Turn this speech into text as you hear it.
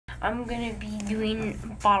I'm gonna be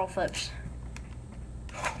doing bottle flips.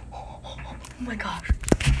 Oh my gosh.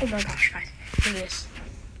 Oh my gosh, guys. Look at this.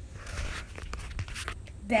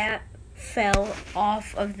 That fell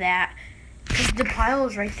off of that. Because the pile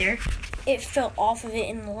is right there. It fell off of it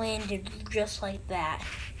and landed just like that.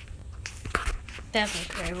 That's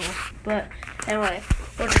incredible. But anyway,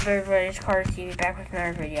 what's up everybody? It's Carter TV back with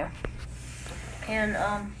another video. And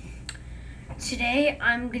today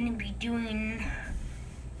I'm gonna be doing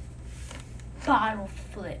bottle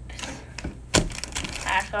flips.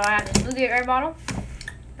 So I have this blue Gatorade bottle.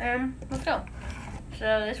 Let's go.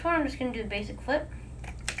 So this one I'm just gonna do a basic flip.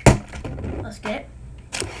 Let's get it.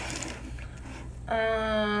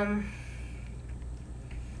 I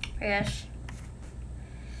guess.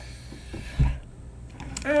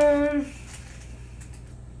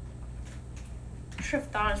 Should have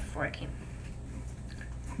thought of this before I came.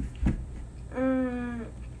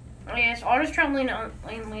 I guess I'll just try and land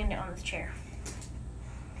it on this chair.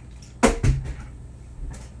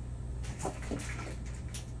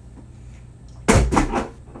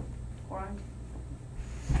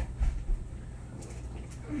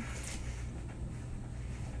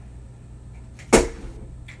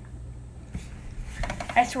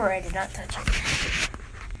 I swear I did not touch it.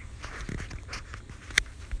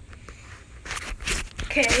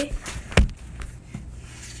 Okay.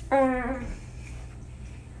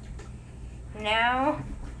 Now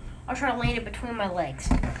I'll try to land it between my legs.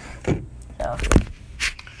 So.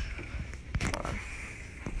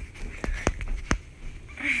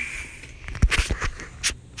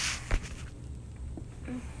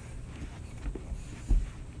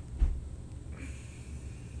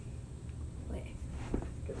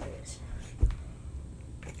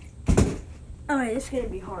 Alright, this is gonna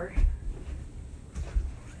be hard.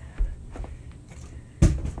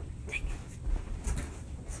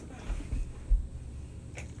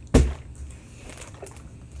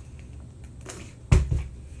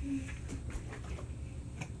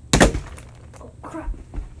 Oh crap.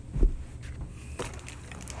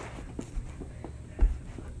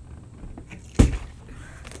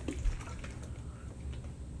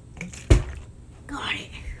 Got it.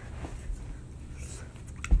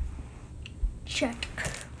 Check.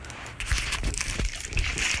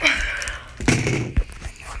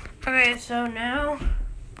 Okay, so now,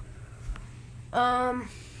 I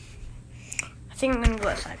think I'm gonna go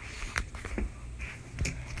outside.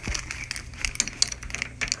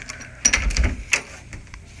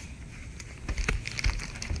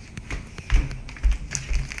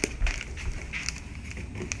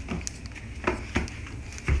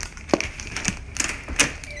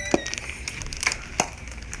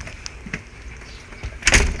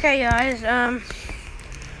 Okay, guys, I'm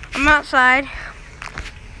outside.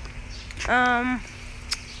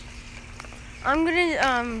 I'm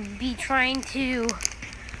gonna, be trying to,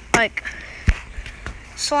 like,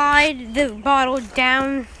 slide the bottle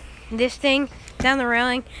down this thing, down the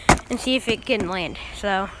railing, and see if it can land,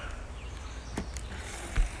 so.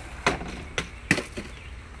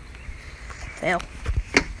 Fail.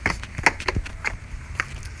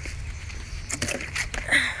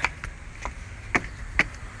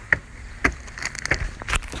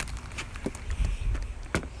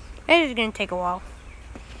 It is gonna take a while.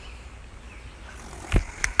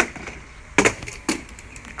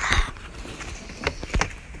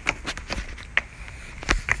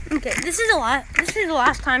 Okay, this is the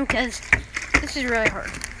last time because this is really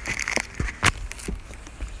hard.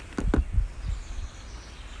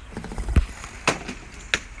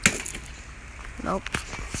 Nope.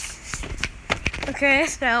 Okay,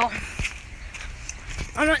 so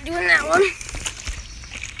I'm not doing that one.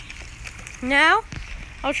 Now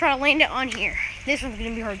I'll try to land it on here. This one's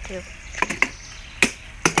gonna be hard too.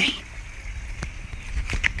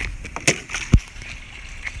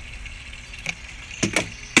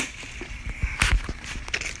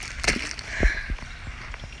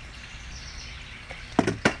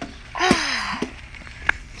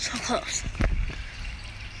 So close.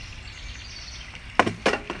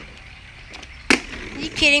 Are you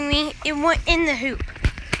kidding me? It went in the hoop.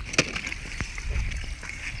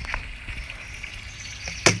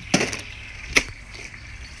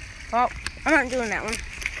 Well, I'm not doing that one.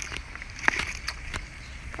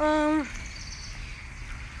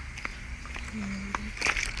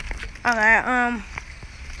 Okay,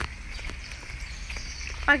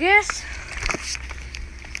 I guess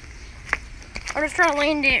I'll just try to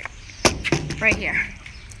land it right here.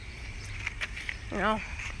 You know,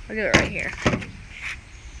 I'll do it right here.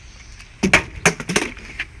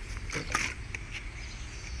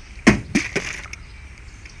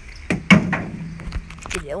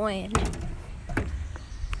 Did it land?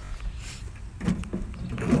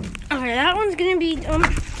 Okay, that one's gonna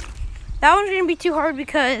be too hard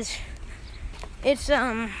because it's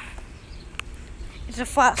a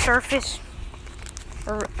flat surface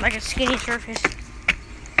or like a skinny surface.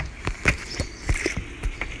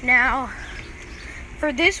 Now,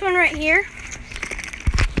 for this one right here,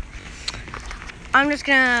 I'm just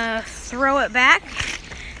gonna throw it back,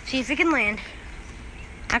 see if it can land.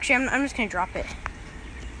 Actually, I'm just gonna drop it.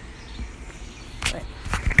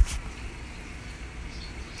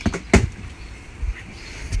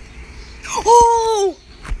 Oh!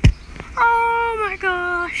 Oh my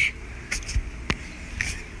gosh!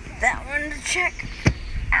 That one to check.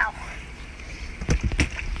 Ow.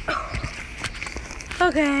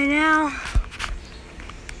 Okay, now,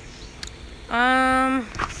 I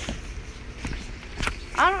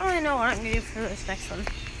don't really know what I'm gonna do for this next one.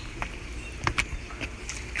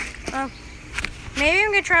 Maybe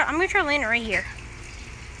I'm gonna try landing it right here.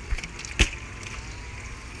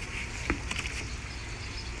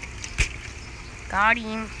 Got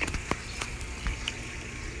him.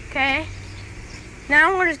 Okay.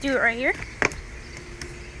 Now we'll just do it right here.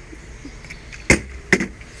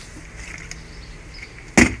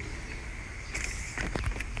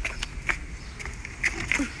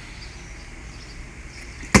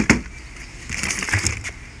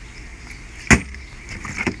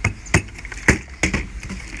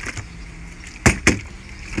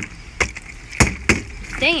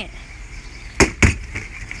 Dang it.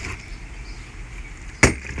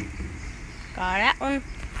 Got that one.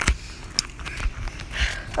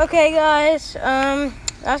 Okay, guys.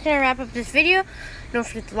 That's gonna wrap up this video. Don't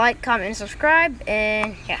forget to like, comment, and subscribe.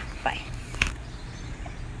 And yeah, bye.